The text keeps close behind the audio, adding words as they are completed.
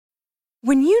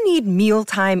When you need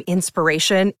mealtime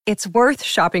inspiration, it's worth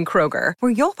shopping Kroger,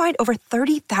 where you'll find over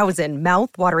 30,000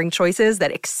 mouth-watering choices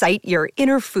that excite your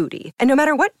inner foodie. And no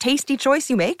matter what tasty choice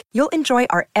you make, you'll enjoy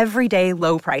our everyday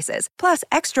low prices, plus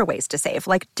extra ways to save,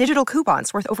 like digital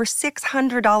coupons worth over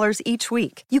 $600 each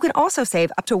week. You can also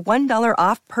save up to $1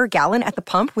 off per gallon at the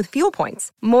pump with fuel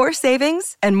points. More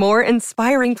savings and more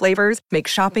inspiring flavors make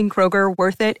shopping Kroger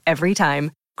worth it every time.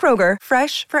 Kroger,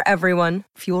 fresh for everyone.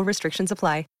 Fuel restrictions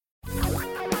apply.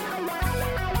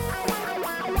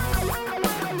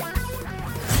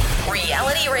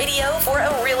 Reality radio for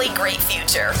a really great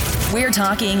future. We're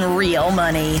talking real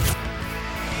money.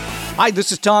 Hi,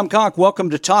 this is Tom Conk. Welcome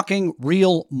to Talking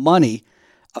Real Money.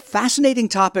 A fascinating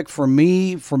topic for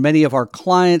me, for many of our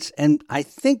clients, and I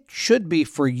think should be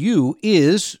for you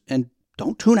is, and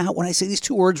don't tune out when I say these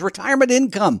two words, retirement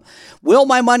income. Will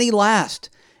my money last?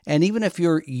 And even if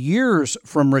you're years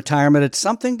from retirement, it's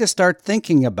something to start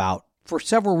thinking about for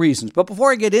several reasons. But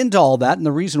before I get into all that and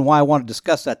the reason why I want to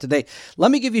discuss that today,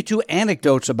 let me give you two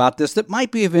anecdotes about this that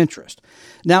might be of interest.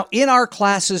 Now, in our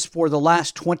classes for the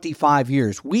last 25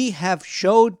 years, we have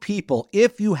showed people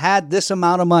if you had this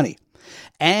amount of money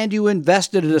and you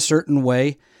invested it a certain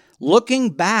way, looking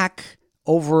back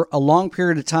over a long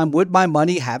period of time, would my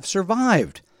money have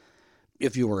survived?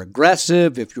 If you were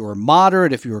aggressive, if you were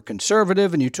moderate, if you were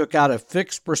conservative, and you took out a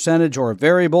fixed percentage or a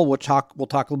variable, we'll talk a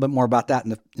little bit more about that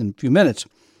in a few minutes.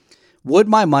 Would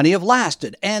my money have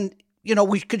lasted? And,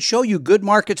 we could show you good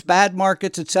markets, bad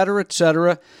markets, et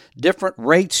cetera, different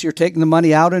rates you're taking the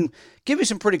money out, and give you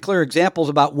some pretty clear examples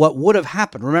about what would have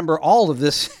happened. Remember, all of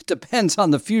this depends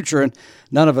on the future, and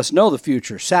none of us know the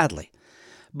future, sadly.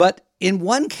 But in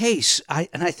one case, I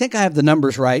think I have the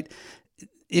numbers right.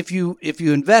 If you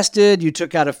invested, you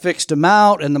took out a fixed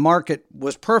amount and the market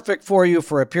was perfect for you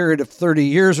for a period of 30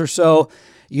 years or so,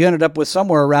 you ended up with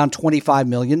somewhere around $25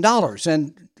 million.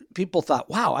 And people thought,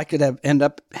 wow, I could end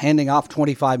up handing off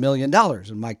 $25 million.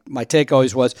 And my take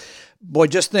always was, boy,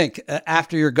 just think,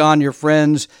 after you're gone, your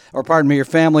friends, or pardon me, your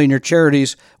family and your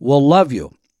charities will love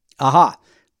you. Aha.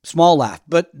 Small laugh.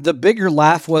 But the bigger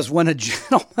laugh was when a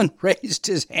gentleman raised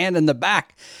his hand in the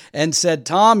back and said,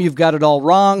 Tom, you've got it all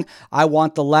wrong. I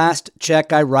want the last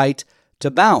check I write to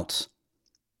bounce.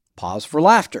 Pause for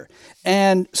laughter.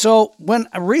 And so when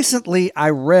recently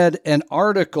I read an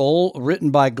article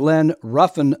written by Glenn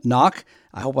Ruffennock,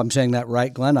 I hope I'm saying that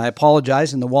right, Glenn. I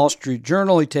apologize. In the Wall Street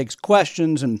Journal, he takes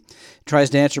questions and tries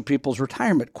to answer people's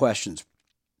retirement questions.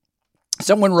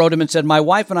 Someone wrote him and said, my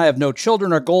wife and I have no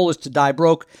children. Our goal is to die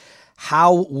broke.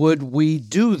 How would we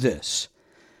do this?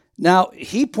 Now,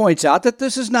 he points out that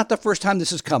this is not the first time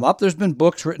this has come up. There's been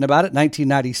books written about it.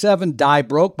 1997, Die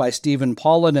Broke by Stephen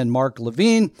Pollan and Mark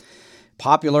Levine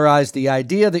popularized the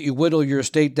idea that you whittle your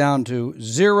estate down to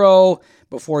zero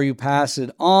before you pass it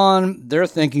on. Their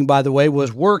thinking, by the way,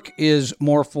 was work is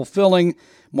more fulfilling,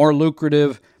 more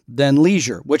lucrative than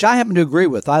leisure, which I happen to agree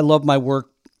with. I love my work.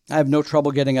 I have no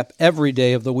trouble getting up every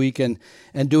day of the week and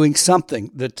doing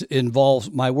something that involves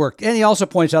my work. And he also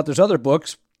points out there's other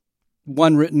books,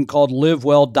 one written called Live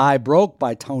Well, Die Broke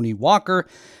by Tony Walker,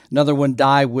 another one,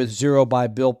 Die with Zero by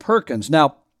Bill Perkins.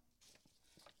 Now,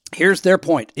 here's their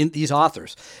point in these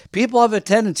authors. People have a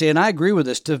tendency, and I agree with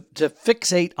this, to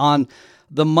fixate on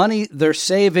the money they're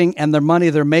saving and the money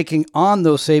they're making on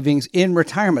those savings in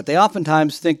retirement. They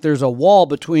oftentimes think there's a wall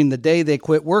between the day they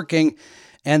quit working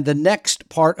and the next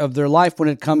part of their life when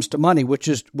it comes to money, which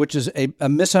is a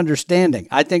misunderstanding.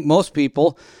 I think most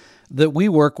people that we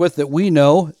work with, that we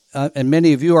know, and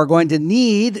many of you are going to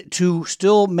need to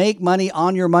still make money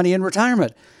on your money in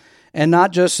retirement, and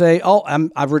not just say, oh,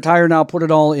 I've retired now, put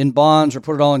it all in bonds or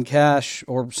put it all in cash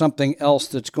or something else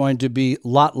that's going to be a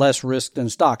lot less risk than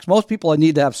stocks. Most people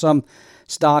need to have some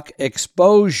stock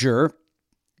exposure.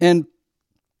 And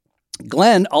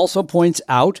Glenn also points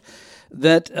out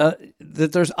that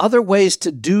there's other ways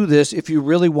to do this if you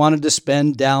really wanted to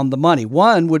spend down the money.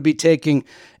 One would be taking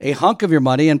a hunk of your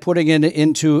money and putting it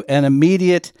into an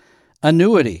immediate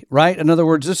annuity, right? In other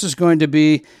words, this is going to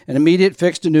be an immediate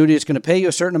fixed annuity. It's going to pay you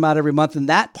a certain amount every month, and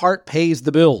that part pays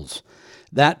the bills.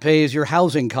 That pays your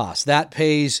housing costs. That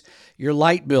pays your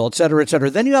light bill, et cetera, et cetera.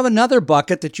 Then you have another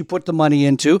bucket that you put the money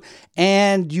into,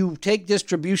 and you take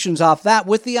distributions off that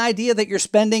with the idea that you're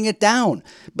spending it down.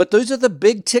 But those are the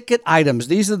big ticket items.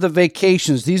 These are the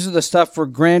vacations. These are the stuff for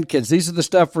grandkids. These are the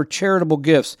stuff for charitable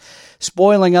gifts,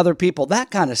 spoiling other people,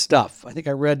 that kind of stuff. I think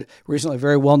I read recently a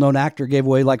very well-known actor gave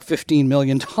away like $15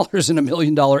 million in $1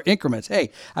 million increments.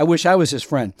 Hey, I wish I was his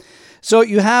friend. So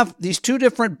you have these two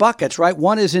different buckets, right?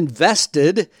 One is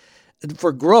invested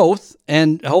for growth,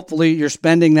 and hopefully you're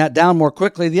spending that down more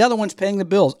quickly. The other one's paying the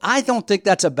bills. I don't think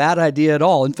that's a bad idea at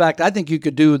all. In fact, I think you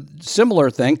could do a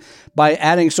similar thing by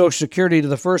adding Social Security to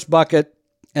the first bucket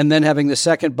and then having the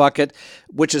second bucket,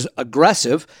 which is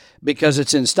aggressive because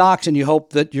it's in stocks and you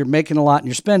hope that you're making a lot and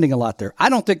you're spending a lot there. I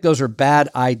don't think those are bad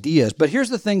ideas. But here's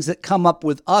the things that come up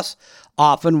with us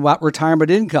often about retirement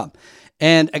income.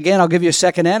 And again, I'll give you a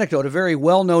second anecdote. A very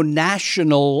well-known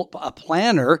national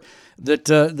planner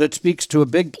that speaks to a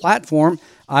big platform.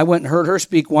 I went and heard her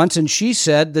speak once, and she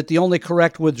said that the only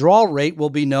correct withdrawal rate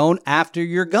will be known after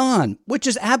you're gone, which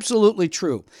is absolutely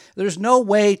true. There's no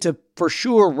way to for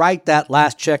sure write that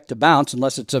last check to bounce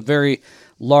unless it's a very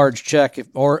large check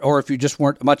or if you just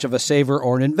weren't much of a saver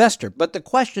or an investor. But the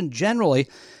question generally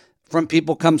from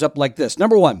people comes up like this.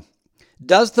 Number one,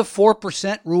 does the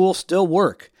 4% rule still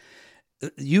work?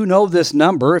 You know this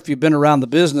number if you've been around the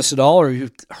business at all or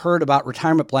you've heard about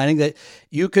retirement planning, that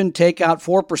you can take out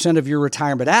 4% of your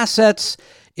retirement assets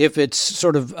if it's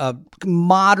sort of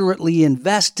moderately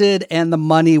invested and the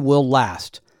money will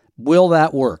last. Will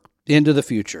that work into the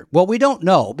future? Well, we don't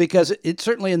know because it's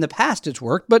certainly in the past it's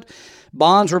worked, but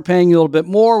bonds were paying you a little bit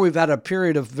more. We've had a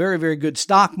period of very, very good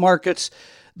stock markets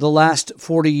the last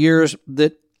 40 years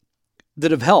that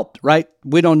have helped, right?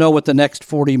 We don't know what the next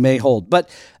 40 may hold. But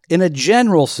in a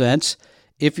general sense,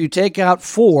 if you take out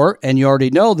 4, and you already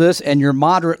know this, and you're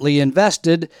moderately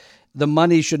invested, the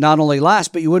money should not only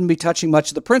last, but you wouldn't be touching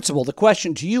much of the principal. The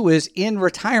question to you is, in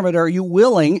retirement, are you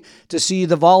willing to see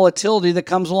the volatility that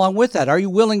comes along with that? Are you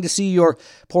willing to see your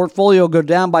portfolio go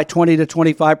down by 20 to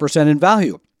 25% in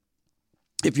value?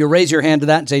 If you raise your hand to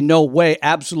that and say, no way,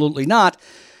 absolutely not,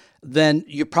 then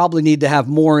you probably need to have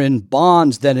more in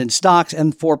bonds than in stocks,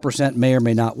 and 4% may or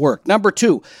may not work. Number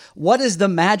 2, what is the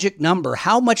magic number?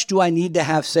 How much do I need to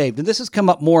have saved? And this has come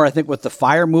up more, I think, with the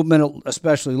FIRE movement,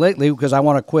 especially lately, because I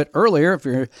want to quit earlier if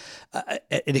you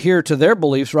adhere to their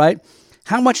beliefs, right?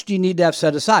 How much do you need to have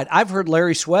set aside? I've heard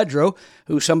Larry Swedroe,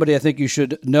 who's somebody I think you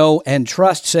should know and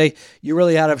trust, say you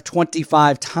really ought to have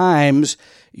 25 times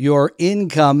your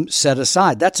income set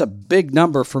aside. That's a big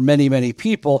number for many, many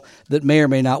people that may or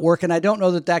may not work. And I don't know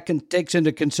that takes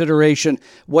into consideration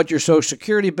what your Social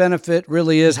Security benefit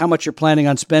really is, how much you're planning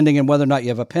on spending, and whether or not you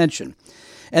have a pension.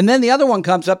 And then the other one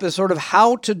comes up is sort of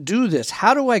how to do this.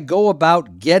 How do I go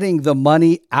about getting the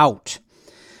money out?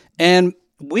 And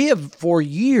we have for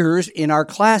years in our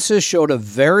classes showed a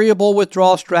variable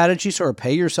withdrawal strategy, sort of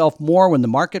pay yourself more when the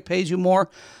market pays you more.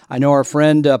 I know our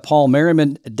friend Paul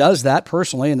Merriman does that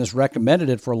personally and has recommended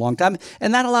it for a long time.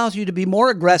 And that allows you to be more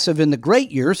aggressive in the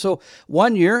great years. So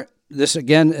one year, this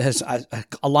again is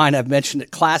a line I've mentioned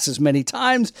at classes many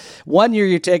times. One year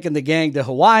you're taking the gang to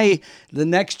Hawaii. The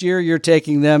next year you're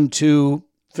taking them to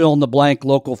fill in the blank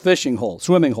local swimming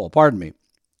hole.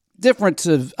 Difference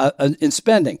in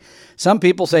spending. Some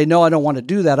people say, no, I don't want to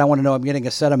do that. I want to know I'm getting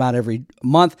a set amount every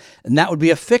month. And that would be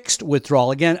a fixed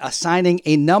withdrawal. Again, assigning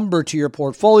a number to your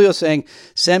portfolio saying,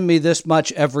 send me this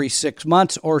much every 6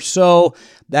 months or so.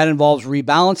 That involves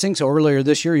rebalancing. So earlier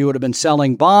this year, you would have been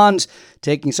selling bonds,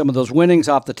 taking some of those winnings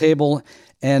off the table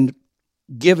and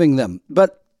giving them.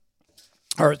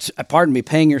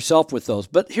 Paying yourself with those.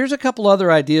 But here's a couple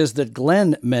other ideas that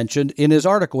Glenn mentioned in his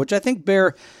article, which I think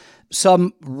bear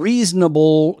some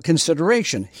reasonable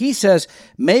consideration. He says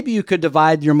maybe you could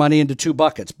divide your money into 2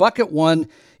 buckets. Bucket 1,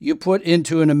 you put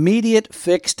into an immediate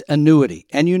fixed annuity.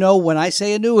 And you know, when I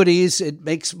say annuities, it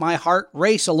makes my heart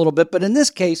race a little bit. But in this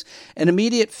case, an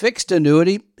immediate fixed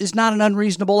annuity is not an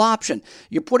unreasonable option.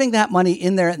 You're putting that money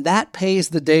in there, and that pays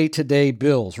the day-to-day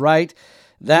bills, right?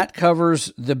 That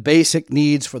covers the basic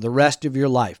needs for the rest of your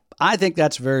life. I think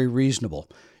that's very reasonable.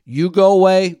 You go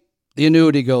away, the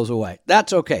annuity goes away.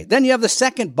 That's okay. Then you have the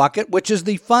second bucket, which is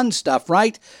the fun stuff,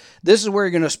 right? This is where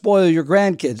you're going to spoil your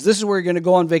grandkids. This is where you're going to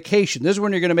go on vacation. This is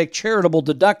when you're going to make charitable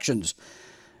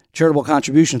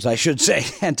contributions, I should say,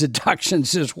 and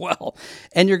deductions as well.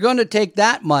 And you're going to take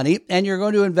that money and you're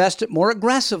going to invest it more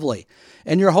aggressively.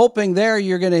 And you're hoping there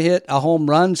you're going to hit a home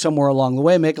run somewhere along the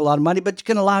way, make a lot of money, but it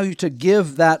can allow you to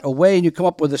give that away. And you come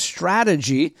up with a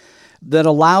strategy that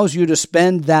allows you to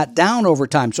spend that down over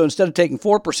time. So instead of taking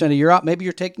 4% a year out, maybe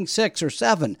you're taking 6 or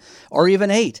 7 or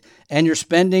even 8, and you're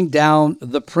spending down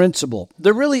the principal.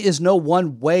 There really is no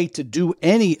one way to do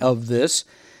any of this.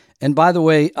 And by the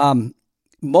way,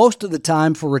 most of the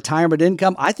time for retirement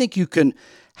income, I think you can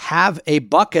have a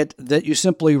bucket that you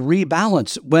simply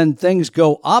rebalance. When things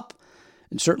go up,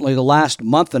 and certainly the last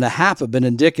month and a half have been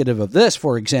indicative of this.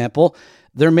 For example,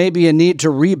 there may be a need to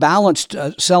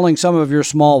rebalance selling some of your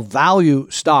small value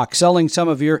stock, selling some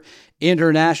of your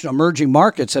international emerging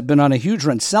markets have been on a huge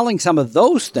run, selling some of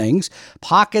those things,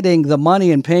 pocketing the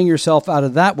money and paying yourself out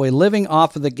of that way, living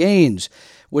off of the gains,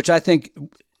 which I think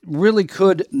really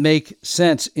could make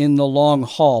sense in the long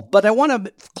haul. But I want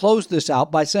to close this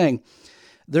out by saying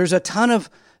there's a ton of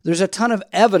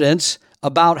evidence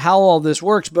about how all this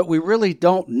works, but we really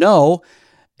don't know.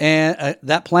 And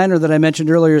that planner that I mentioned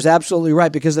earlier is absolutely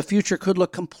right, because the future could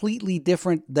look completely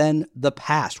different than the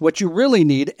past. What you really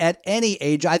need at any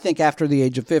age, I think after the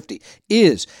age of 50,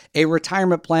 is a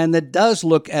retirement plan that does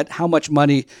look at how much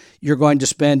money you're going to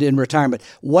spend in retirement,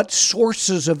 what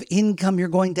sources of income you're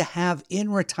going to have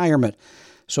in retirement,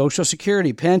 Social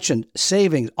Security, pension,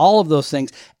 savings, all of those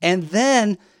things, and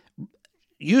then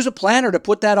use a planner to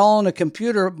put that all in a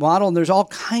computer model, and there's all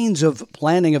kinds of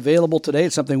planning available today.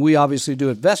 It's something we obviously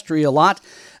do at Vestry a lot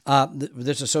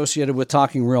that's associated with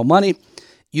Talking Real Money.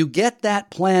 You get that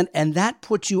plan, and that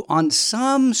puts you on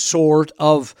some sort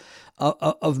of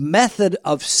method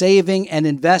of saving and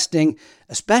investing,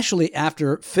 especially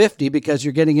after 50, because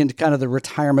you're getting into kind of the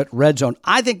retirement red zone.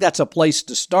 I think that's a place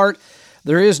to start.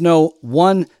 There is no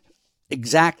one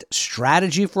exact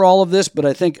strategy for all of this, but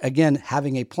I think, again,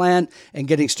 having a plan and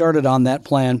getting started on that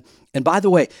plan. And by the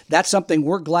way, that's something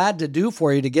we're glad to do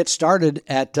for you to get started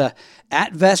at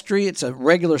Vestry. It's a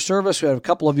regular service. We had a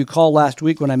couple of you call last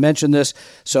week when I mentioned this.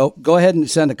 So go ahead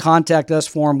and send a contact us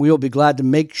form. We'll be glad to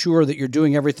make sure that you're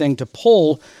doing everything to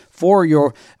pull for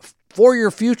your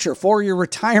future, for your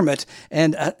retirement.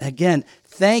 And again,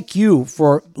 thank you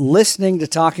for listening to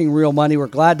Talking Real Money. We're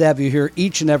glad to have you here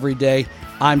each and every day.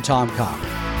 I'm Tom Cock.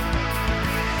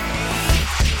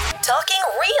 Talking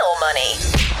Real Money.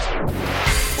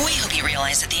 We hope you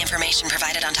realize that the information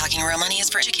provided on Talking Real Money is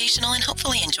for educational and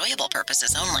hopefully enjoyable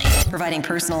purposes only. Providing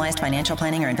personalized financial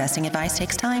planning or investing advice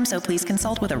takes time, so please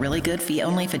consult with a really good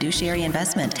fee-only fiduciary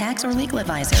investment, tax, or legal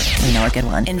advisor. We know a good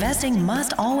one. Investing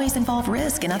must always involve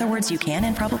risk. In other words, you can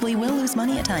and probably will lose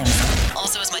money at times.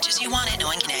 Also, as much as you want it, no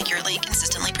one can accurately,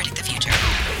 consistently predict the future.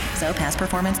 So past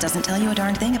performance doesn't tell you a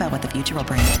darn thing about what the future will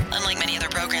bring. Unlike many other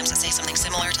programs that say something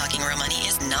similar, Talking Real Money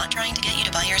is not trying to get you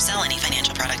to buy or sell any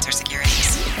financial products or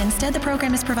securities. Instead, the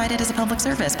program is provided as a public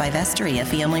service by Vestry, a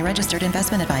fee-only registered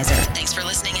investment advisor. Thanks for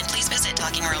listening, and please visit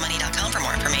TalkingRealMoney.com for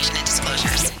more information and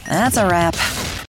disclosures. That's a wrap.